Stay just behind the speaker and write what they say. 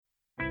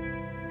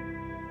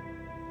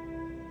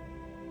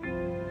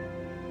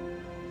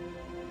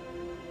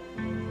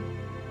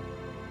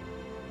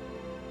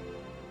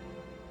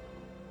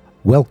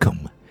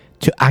Welcome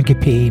to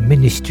Agape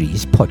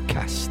Ministries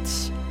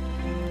podcasts,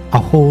 a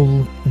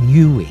whole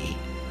new way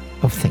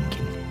of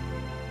thinking.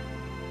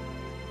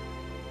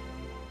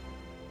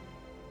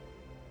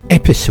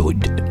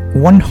 Episode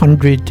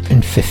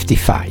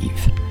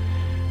 155,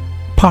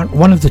 part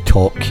 1 of the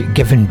talk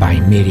given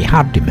by Mary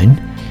Hardiman,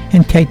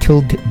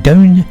 entitled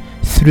Down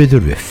Through the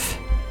Roof.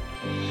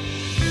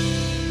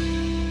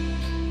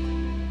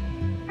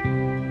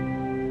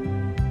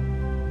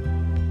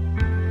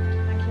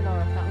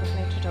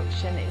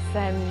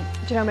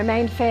 My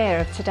main fear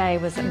of today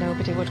was that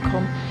nobody would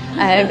come,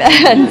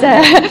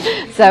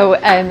 so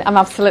I'm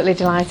absolutely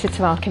delighted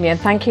to welcome you, and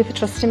thank you for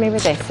trusting me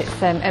with this.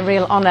 It's a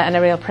real honour and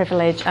a real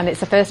privilege, and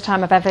it's the first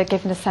time I've ever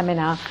given a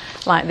seminar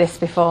like this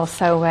before,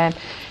 so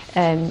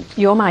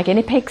you're my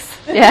guinea pigs.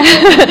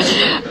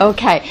 Yeah.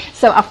 Okay,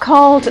 so I've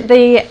called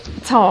the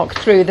talk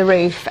Through the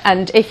Roof,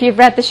 and if you've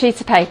read the sheet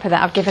of paper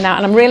that I've given out,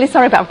 and I'm really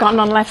sorry but I've got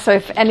none left, so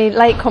if any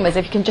latecomers,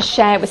 if you can just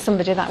share it with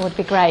somebody, that would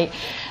be great.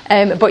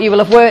 But you will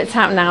have worked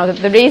out now that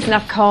the reason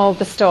I've called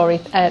the story,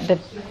 the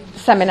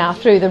seminar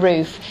Through the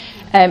Roof,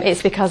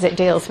 it's because it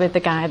deals with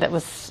the guy that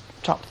was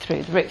dropped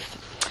through the roof.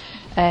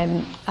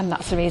 And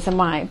that's the reason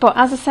why. But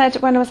as I said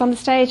when I was on the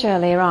stage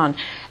earlier on,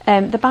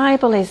 the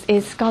Bible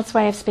is God's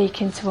way of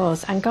speaking to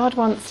us, and God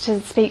wants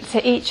to speak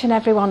to each and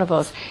every one of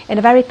us in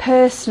a very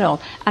personal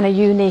and a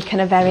unique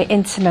and a very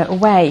intimate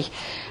way.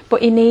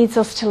 But he needs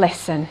us to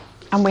listen.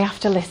 And we have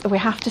to listen. We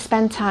have to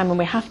spend time, and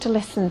we have to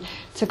listen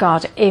to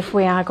God if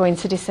we are going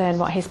to discern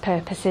what his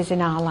purpose is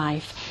in our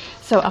life.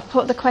 So I've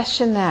put the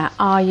question there,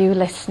 are you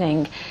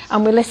listening?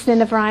 And we listen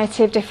in a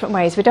variety of different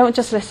ways. We don't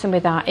just listen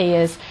with our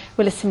ears,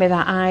 we listen with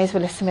our eyes, we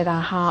listen with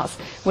our hearts,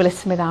 we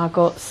listen with our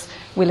guts,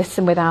 we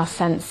listen with our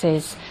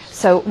senses.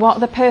 So what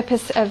the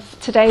purpose of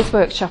today's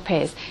workshop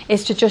is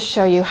to just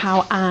show you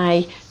how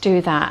I do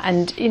that.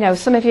 And, you know,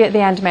 some of you at the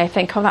end may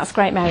think, oh, that's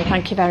great, Mary,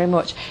 thank you very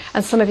much.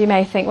 And some of you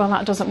may think, well,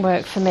 that doesn't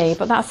work for me.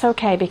 But that's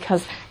okay,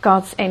 because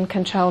God's in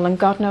control, and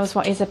God knows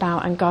what he's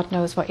about, and God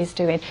knows what he's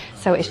doing.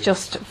 So it's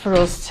just for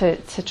us to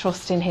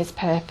trust in his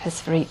purpose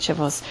for each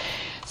of us.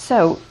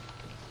 So,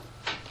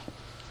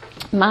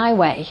 my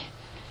way,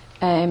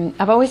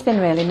 I've always been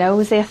really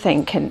nosy, I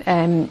think,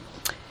 and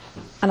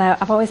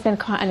I've always been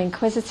quite an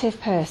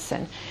inquisitive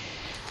person.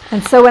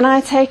 And so when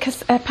I take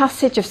a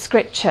passage of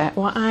scripture,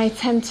 what I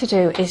tend to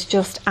do is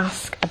just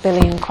ask a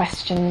billion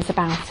questions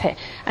about it.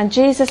 And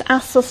Jesus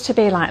asks us to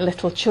be like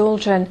little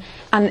children.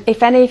 And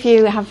if any of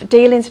you have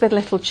dealings with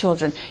little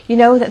children, you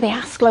know that they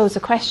ask loads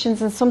of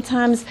questions, and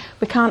sometimes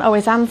we can't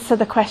always answer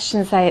the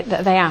questions that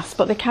they ask,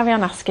 but they carry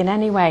on asking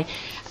anyway.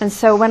 And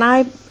so when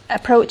I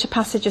approach a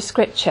passage of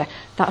scripture,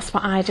 that's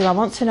what I do. I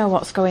want to know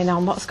what's going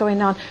on,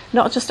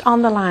 not just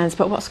on the lines,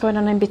 but what's going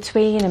on in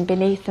between and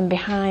beneath and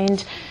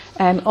behind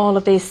all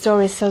of these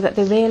stories, so that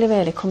they really,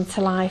 really come to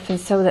life, and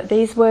so that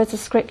these words of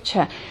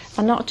scripture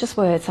are not just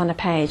words on a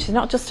page. They're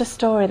not just a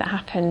story that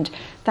happened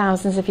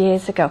thousands of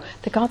years ago.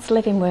 They're God's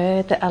living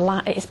word that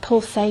it is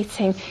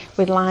pulsating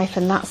with life,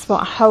 and that's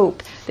what I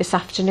hope this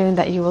afternoon,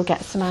 that you will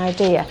get some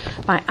idea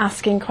by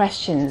asking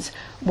questions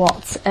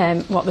what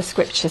the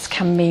scriptures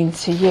can mean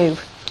to you.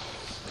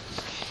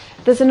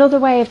 There's another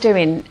way of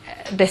doing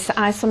this that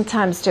I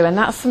sometimes do, and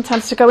that's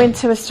sometimes to go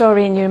into a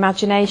story in your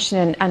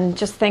imagination and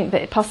just think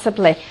that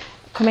possibly,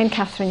 come in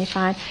Catherine, you're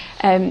fine,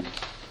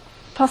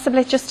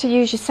 possibly just to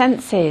use your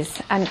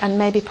senses and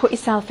maybe put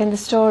yourself in the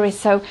story.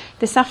 So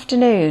this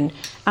afternoon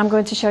I'm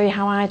going to show you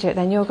how I do it,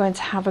 then you're going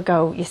to have a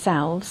go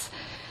yourselves.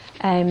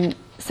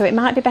 So it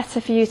might be better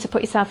for you to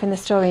put yourself in the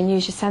story and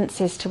use your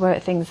senses to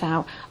work things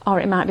out, or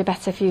it might be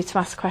better for you to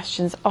ask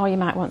questions, or you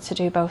might want to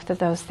do both of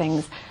those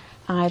things.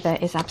 Either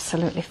is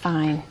absolutely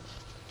fine.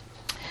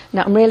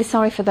 Now, I'm really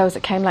sorry for those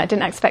that came late. I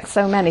didn't expect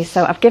so many.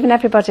 So I've given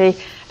everybody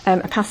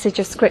a passage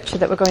of scripture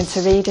that we're going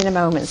to read in a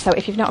moment. So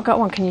if you've not got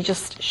one, can you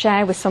just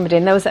share with somebody?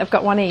 And those that have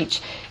got one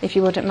each, if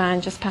you wouldn't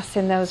mind just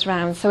passing those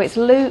round. So it's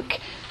Luke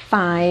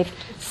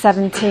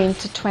 5:17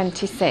 to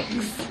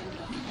 26.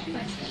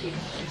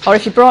 Or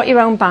if you brought your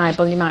own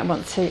Bible, you might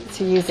want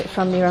to use it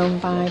from your own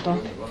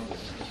Bible.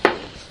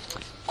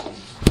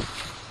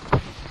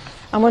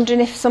 I'm wondering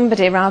if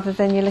somebody, rather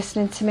than you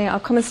listening to me, I'll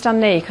come and stand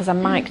near because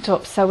I'm mic'd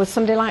up. So would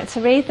somebody like to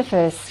read the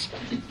first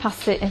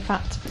passage? In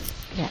fact,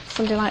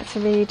 somebody like to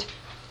read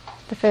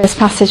the first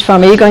passage for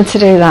me? Are you going to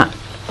do that?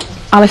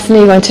 Alison, are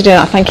you going to do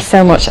that? Thank you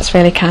so much. That's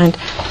really kind.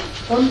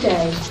 One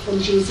day,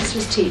 when Jesus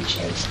was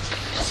teaching,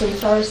 some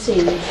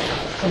Pharisees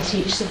and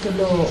teachers of the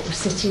law were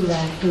sitting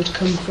there who had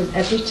come from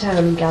every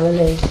town in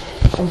Galilee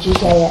and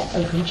Judea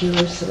and from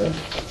Jerusalem.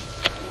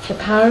 The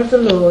power of the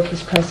Lord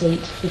was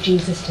present for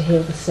Jesus to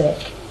heal the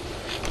sick.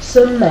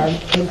 Some men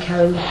came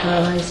carrying a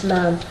paralysed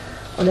man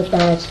on a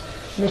bed,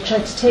 and they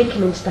tried to take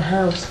him into the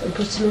house and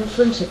put him in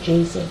front of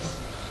Jesus.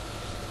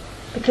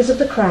 Because of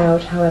the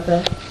crowd,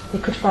 however, they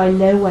could find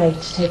no way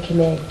to take him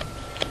in.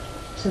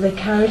 So they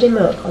carried him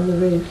up on the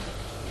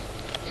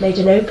roof, made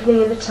an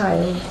opening in the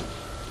tiles,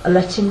 and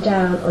let him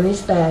down on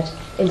his bed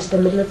into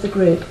the middle of the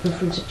group in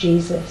front of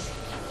Jesus.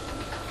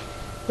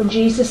 When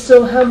Jesus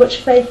saw how much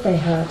faith they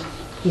had,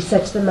 he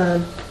said to the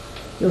man,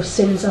 Your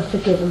sins are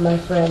forgiven, my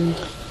friend.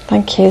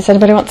 Thank you. Does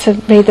anybody want to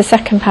read the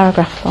second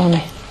paragraph for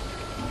me?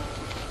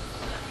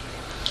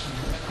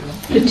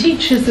 The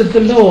teachers of the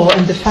law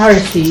and the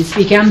Pharisees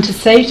began to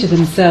say to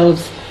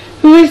themselves,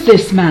 "Who is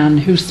this man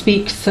who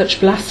speaks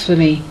such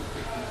blasphemy?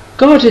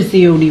 God is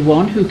the only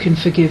one who can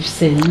forgive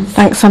sins."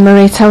 Thanks,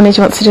 Anne-Marie. Tony, do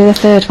you want to do the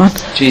third one?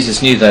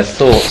 Jesus knew their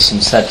thoughts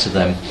and said to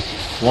them,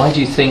 "Why do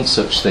you think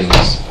such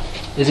things?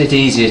 Is it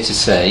easier to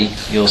say,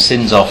 'Your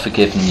sins are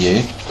forgiven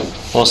you,'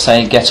 or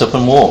say, 'Get up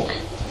and walk'?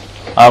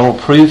 I will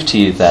prove to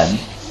you then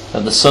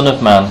that the Son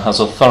of Man has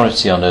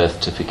authority on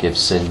earth to forgive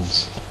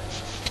sins."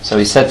 So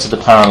he said to the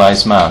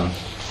paralysed man,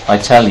 "I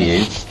tell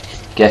you,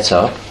 get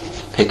up,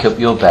 pick up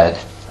your bed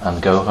and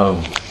go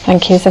home."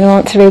 Thank you. Does anyone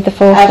want to read the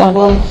fourth At one?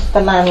 once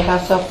the man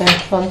got up in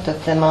front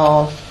of them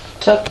all,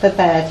 took the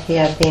bed he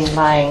had been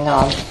lying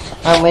on,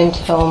 and went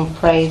home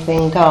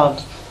praising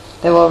God.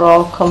 They were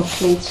all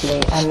completely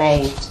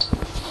amazed.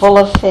 Full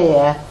of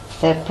fear,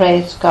 they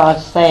praised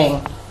God,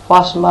 saying,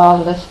 "What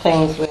marvellous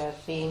things we have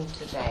seen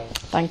today."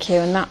 Thank you.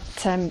 And that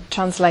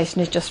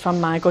translation is just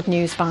from my Good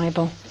News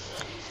Bible.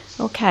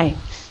 Okay,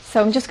 so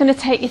I'm just going to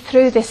take you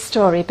through this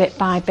story bit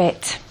by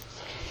bit.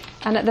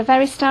 And at the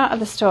very start of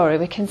the story,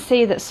 we can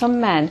see that some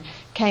men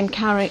came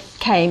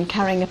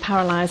carrying a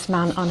paralysed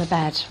man on a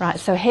bed. Right,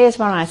 so here's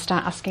where I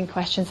start asking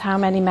questions. How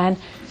many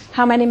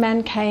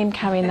men came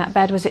carrying that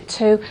bed? Was it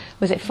 2?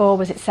 Was it 4?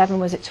 Was it 7?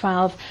 Was it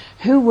 12?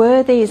 Who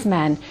were these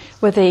men?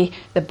 Were they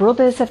the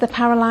brothers of the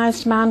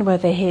paralysed man? Were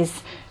they his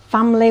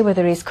family? Were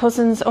they his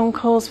cousins,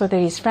 uncles? Were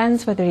they his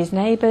friends? Were they his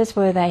neighbours?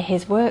 Were they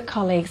his work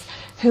colleagues?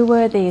 Who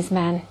were these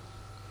men?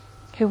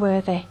 Who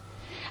were they?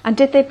 And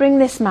did they bring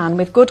this man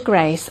with good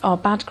grace or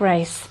bad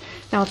grace?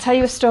 Now I'll tell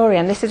you a story,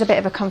 and this is a bit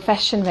of a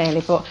confession really,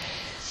 but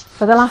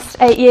for the last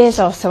 8 years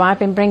or so I've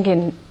been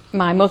bringing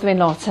my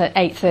mother-in-law to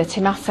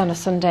 8:30 Mass on a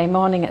Sunday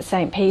morning at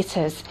St.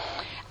 Peter's,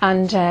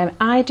 and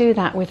I do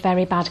that with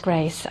very bad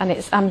grace,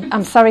 and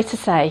I'm sorry to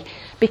say,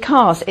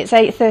 because it's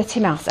 8:30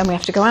 Mass and we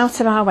have to go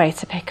out of our way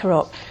to pick her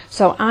up,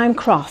 so I'm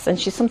cross, and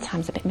she's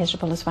sometimes a bit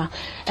miserable as well,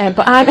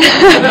 but I'm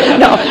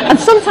no, and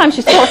sometimes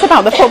she talks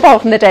about the football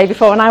from the day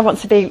before and I want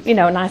to be,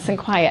 nice and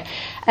quiet,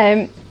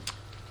 and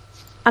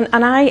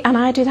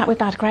I do that with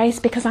bad grace,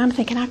 because I'm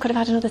thinking I could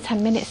have had another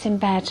 10 minutes in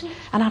bed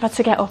and I've had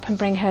to get up and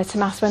bring her to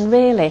Mass, when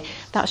really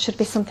that should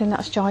be something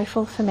that's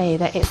joyful for me,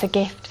 that it's a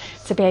gift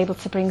to be able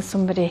to bring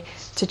somebody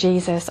to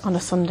Jesus on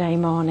a Sunday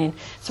morning.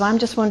 So I'm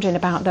just wondering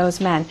about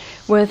those men.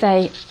 Were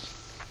they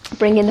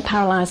bringing the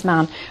paralysed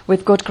man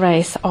with good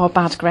grace or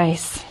bad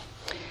grace?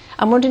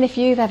 I'm wondering if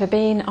you've ever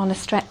been on a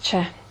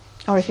stretcher,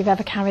 or if you've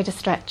ever carried a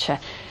stretcher.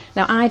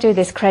 Now, I do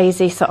this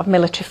crazy sort of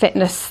military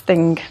fitness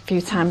thing a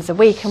few times a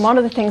week, and one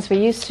of the things we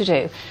used to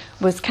do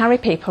was carry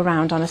people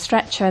around on a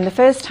stretcher, and the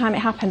first time it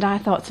happened I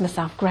thought to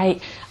myself,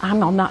 great,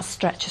 I'm on that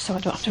stretcher so I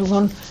don't have to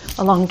run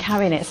along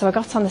carrying it. So I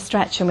got on the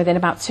stretcher and within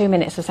about 2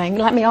 minutes I was saying,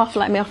 let me off.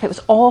 It was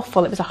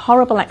awful, it was a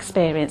horrible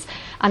experience,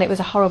 and it was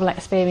a horrible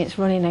experience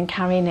running and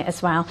carrying it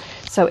as well.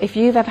 So if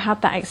you've ever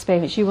had that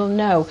experience, you will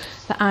know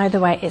that either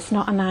way it's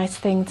not a nice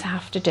thing to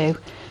have to do,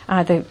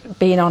 either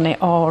being on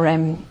it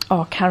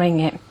or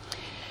carrying it.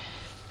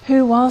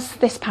 Who was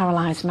this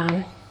paralysed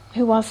man?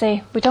 Who was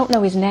he? We don't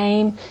know his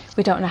name.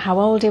 We don't know how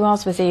old he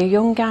was. Was he a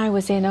young guy?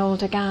 Was he an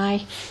older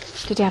guy?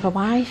 Did he have a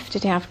wife?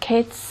 Did he have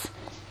kids?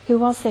 Who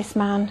was this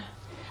man?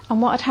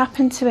 And what had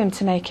happened to him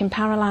to make him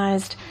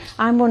paralysed?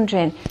 I'm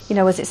wondering,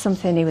 was it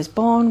something he was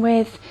born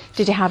with?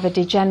 Did he have a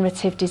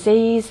degenerative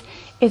disease?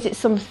 Is it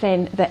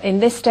something that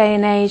in this day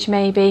and age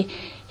maybe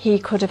he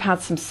could have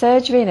had some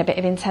surgery and a bit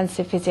of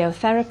intensive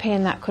physiotherapy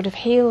and that could have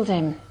healed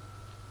him?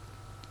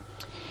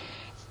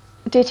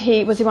 Was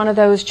he one of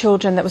those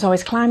children that was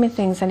always climbing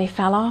things and he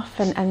fell off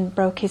and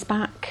broke his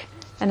back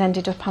and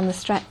ended up on the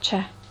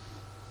stretcher?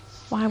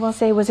 Why was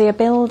he? Was he a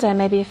builder?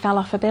 Maybe he fell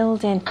off a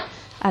building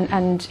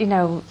and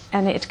it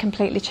had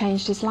completely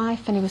changed his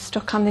life and he was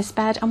stuck on this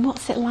bed. And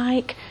what's it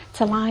like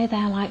to lie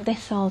there like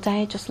this all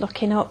day just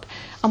looking up?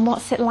 And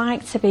what's it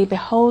like to be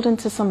beholden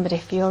to somebody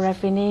for your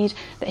every need,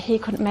 that he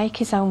couldn't make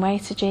his own way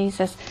to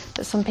Jesus,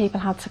 that some people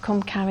had to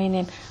come carrying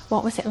him?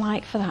 What was it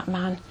like for that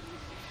man?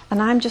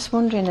 And I'm just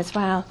wondering as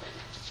well,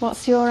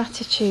 what's your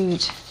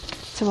attitude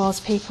towards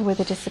people with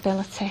a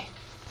disability?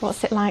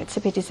 What's it like to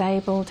be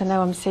disabled? I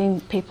know I'm seeing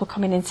people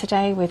coming in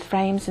today with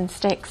frames and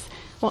sticks.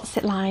 What's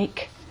it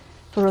like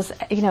for us,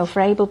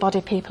 for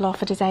able-bodied people or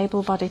for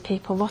disabled-bodied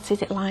people? What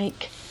is it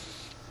like?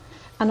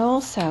 And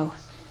also,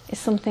 is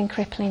something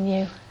crippling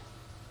you?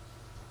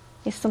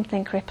 Is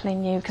something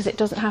crippling you? Because it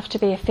doesn't have to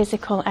be a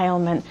physical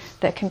ailment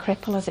that can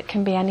cripple us. It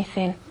can be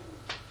anything.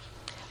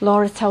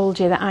 Laura told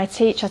you that I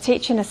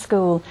teach in a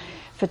school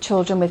for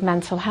children with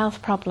mental health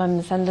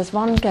problems, and there's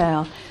one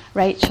girl,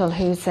 Rachel,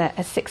 who's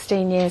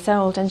 16 years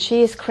old, and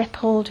she is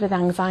crippled with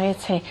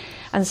anxiety,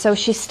 and so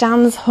she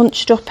stands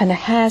hunched up and her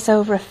hair's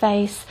over her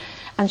face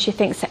and she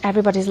thinks that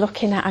everybody's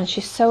looking at her and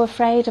she's so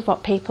afraid of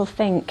what people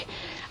think.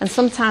 And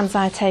sometimes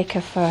I take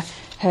her for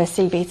her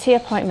CBT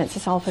appointment to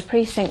Salford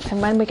Precinct,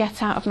 and when we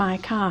get out of my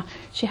car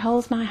she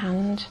holds my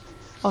hand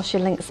or she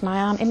links my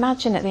arm.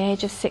 Imagine at the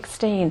age of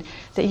 16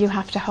 that you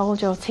have to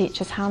hold your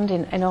teacher's hand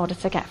in order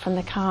to get from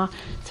the car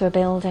to a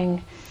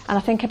building. And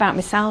I think about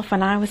myself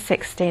when I was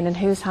 16 and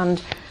whose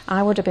hand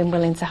I would have been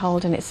willing to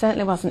hold, and it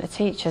certainly wasn't a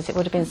teacher's. It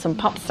would have been some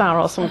pop star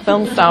or some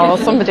film star or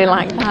somebody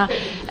like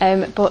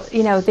that. But,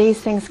 you know, these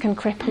things can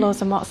cripple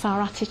us, and what's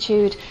our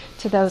attitude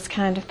to those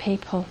kind of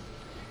people?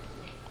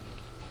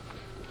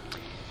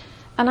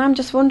 And I'm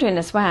just wondering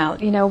as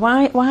well, you know,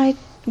 why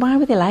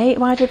were they late?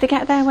 Why did they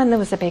get there when there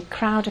was a big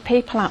crowd of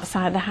people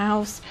outside the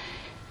house?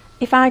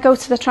 If I go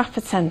to the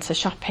Trafford Centre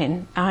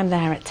shopping, I'm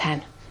there at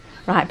 10.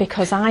 Right,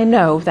 because I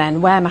know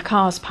then where my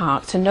car's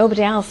parked, and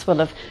nobody else will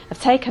have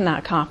taken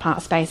that car park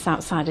space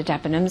outside of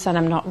Debenhams, and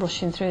I'm not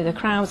rushing through the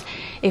crowds.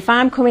 If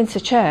I'm coming to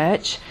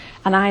church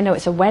and I know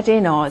it's a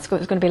wedding or it's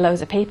going to be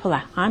loads of people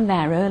there, I'm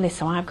there early,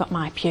 so I've got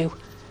my pew.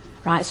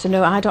 Right, so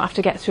no, I don't have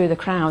to get through the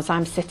crowds.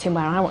 I'm sitting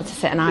where I want to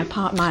sit, and I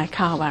park my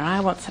car where I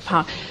want to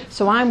park.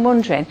 So I'm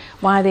wondering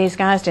why these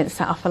guys didn't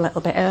set off a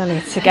little bit earlier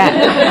to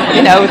get,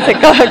 you know, to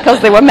go,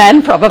 because they were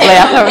men probably,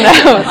 I don't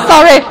know.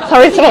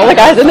 Sorry to all the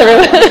guys in the room.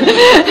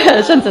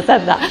 I shouldn't have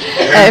said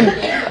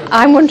that.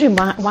 I'm wondering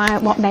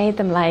what made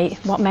them late,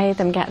 what made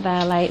them get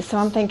there late. So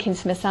I'm thinking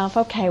to myself,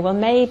 okay, well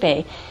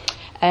maybe,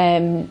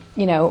 you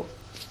know,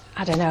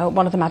 I don't know,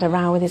 one of them had a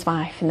row with his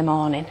wife in the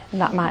morning, and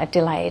that might have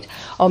delayed.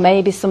 Or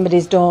maybe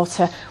somebody's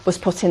daughter was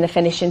putting the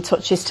finishing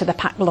touches to the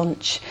packed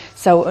lunch.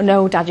 So,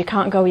 no, Dad, you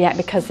can't go yet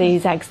because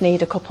these eggs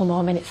need a couple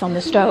more minutes on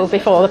the stove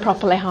before they're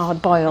properly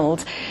hard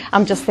boiled.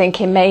 I'm just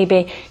thinking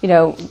maybe, you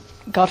know,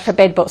 God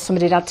forbid, but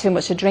somebody had too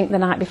much to drink the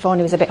night before and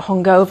he was a bit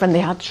hungover and they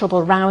had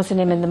trouble rousing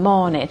him in the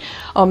morning.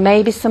 Or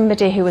maybe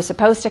somebody who was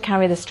supposed to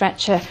carry the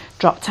stretcher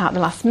dropped out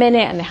the last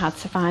minute and they had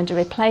to find a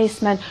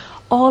replacement.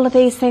 All of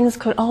these things,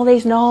 all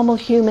these normal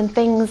human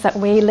things that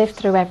we live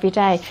through every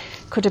day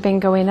could have been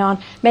going on.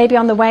 Maybe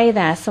on the way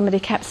there, somebody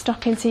kept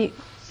stopping to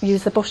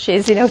use the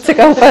bushes, you know, to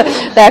go for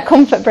their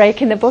comfort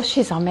break in the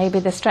bushes. Or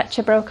maybe the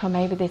stretcher broke, or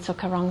maybe they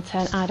took a wrong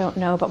turn. I don't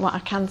know. But what I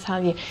can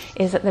tell you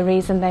is that the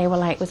reason they were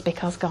late was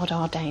because God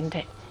ordained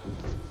it.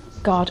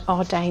 God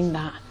ordained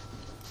that.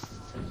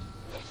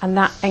 And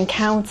that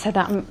encounter,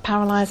 that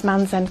paralysed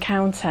man's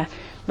encounter,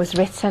 was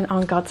written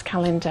on God's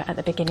calendar at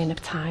the beginning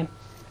of time.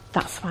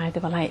 That's why they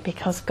were late,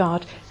 because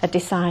God had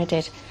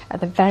decided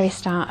at the very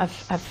start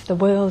of the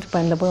world,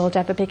 when the world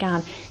ever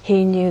began,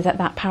 he knew that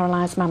that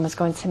paralysed man was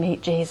going to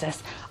meet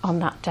Jesus on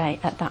that day,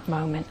 at that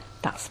moment.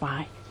 That's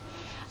why.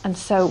 And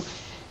so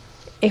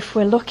if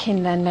we're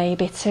looking then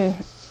maybe to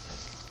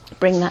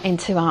bring that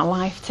into our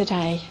life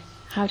today,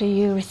 how do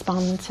you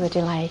respond to a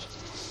delay?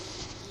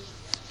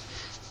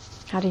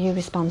 How do you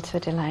respond to a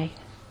delay?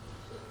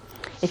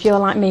 If you're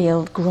like me,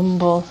 you'll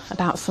grumble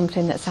about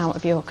something that's out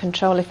of your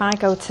control. If I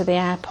go to the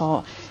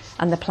airport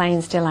and the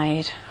plane's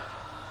delayed,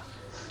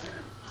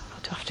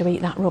 do I have to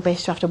eat that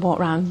rubbish? Do I have to walk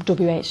around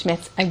WH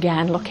Smith's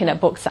again, looking at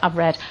books that I've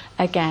read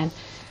again?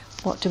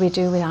 What do we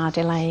do with our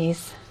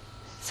delays?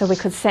 So we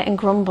could sit and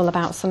grumble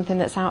about something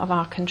that's out of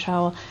our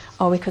control,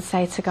 or we could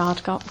say to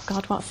God,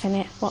 God, what's in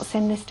it? What's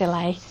in this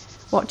delay?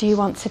 What do you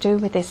want to do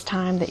with this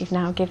time that you've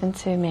now given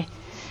to me?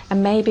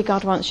 And maybe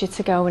God wants you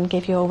to go and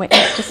give your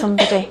witness to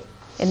somebody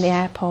in the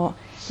airport.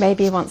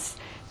 Maybe he wants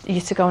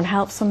you to go and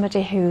help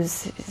somebody who's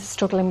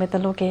struggling with the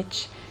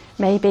luggage.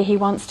 Maybe he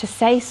wants to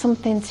say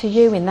something to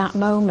you in that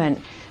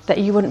moment that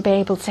you wouldn't be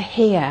able to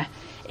hear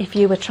if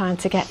you were trying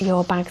to get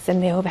your bags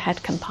in the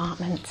overhead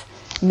compartment.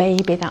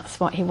 Maybe that's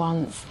what he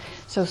wants.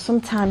 So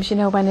sometimes, you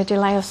know, when a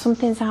delay or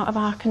something's out of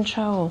our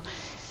control,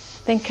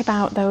 think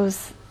about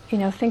those, you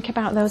know, think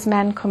about those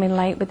men coming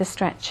late with the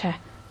stretcher.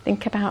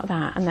 Think about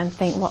that, and then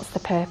think, what's the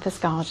purpose,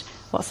 God?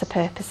 What's the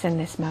purpose in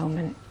this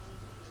moment?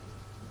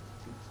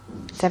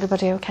 Is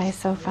everybody okay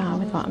so far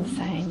with what I'm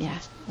saying? Yeah,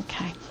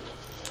 okay.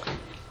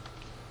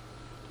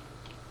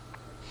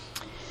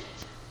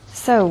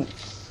 So,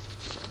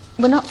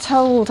 we're not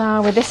told,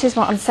 are we? This is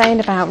what I'm saying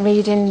about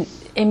reading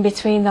in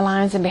between the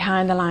lines and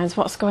behind the lines.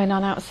 What's going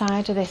on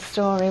outside of this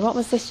story? What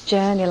was this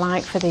journey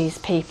like for these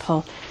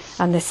people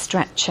and this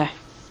stretcher?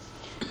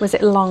 Was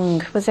it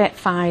long? Was it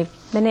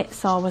 5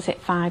 minutes or was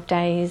it 5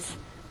 days?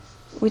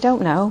 We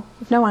don't know.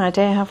 We've no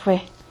idea, have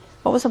we?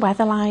 What was the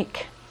weather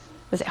like?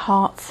 Was it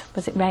hot?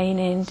 Was it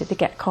raining? Did they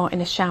get caught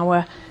in a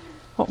shower?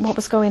 What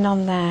was going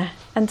on there?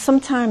 And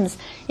sometimes,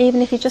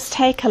 even if you just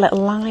take a little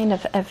line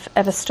of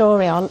a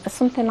story or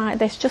something like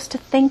this, just to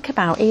think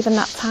about even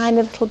that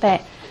tiny little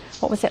bit,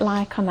 what was it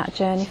like on that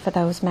journey for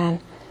those men?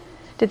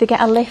 Did they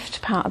get a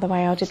lift part of the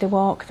way, or did they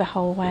walk the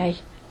whole way?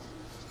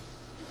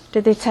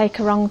 Did they take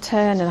a wrong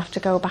turn and have to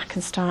go back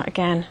and start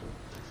again?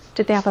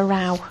 Did they have a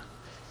row?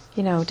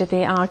 You know, did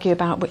they argue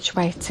about which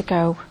way to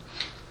go?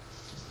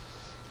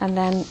 And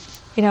then,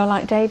 you know,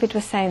 like David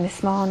was saying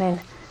this morning,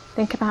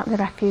 think about the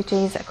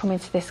refugees that come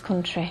into this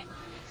country.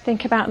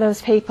 Think about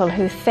those people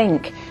who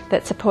think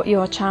that to put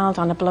your child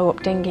on a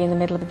blow-up dinghy in the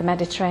middle of the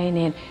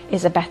Mediterranean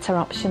is a better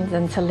option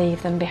than to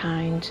leave them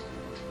behind.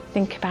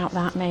 Think about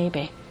that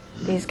maybe.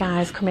 These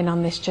guys coming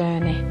on this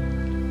journey.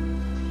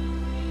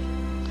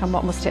 And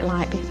what must it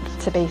like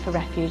to be for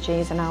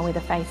refugees, and are we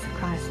the face of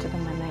Christ to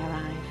them when they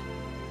arrive?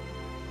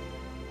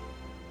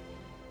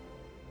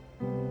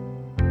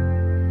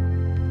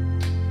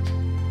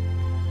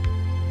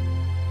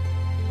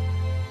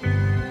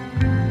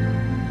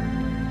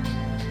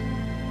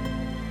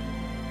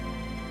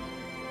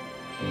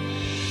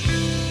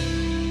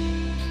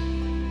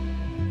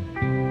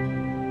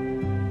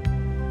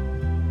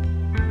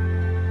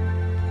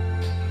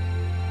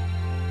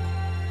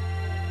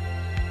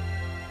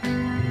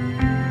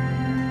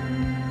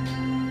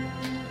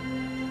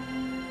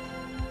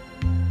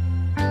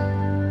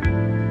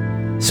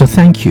 So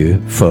thank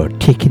you for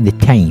taking the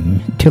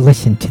time to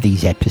listen to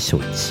these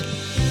episodes.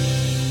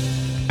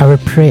 Our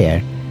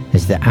prayer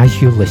is that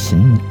as you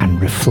listen and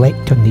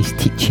reflect on these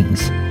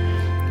teachings,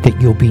 that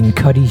you'll be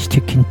encouraged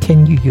to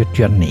continue your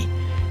journey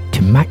to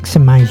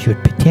maximise your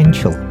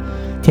potential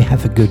to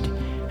have a good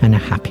and a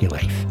happy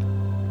life.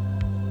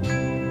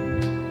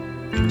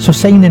 So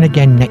sign in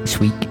again next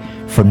week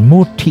for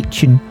more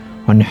teaching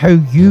on how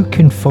you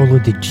can follow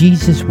the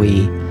Jesus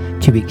way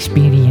to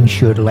experience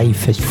your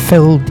life as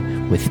filled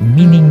with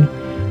meaning,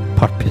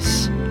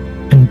 purpose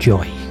and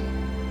joy.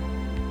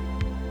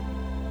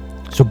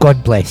 So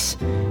God bless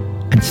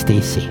and stay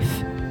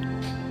safe.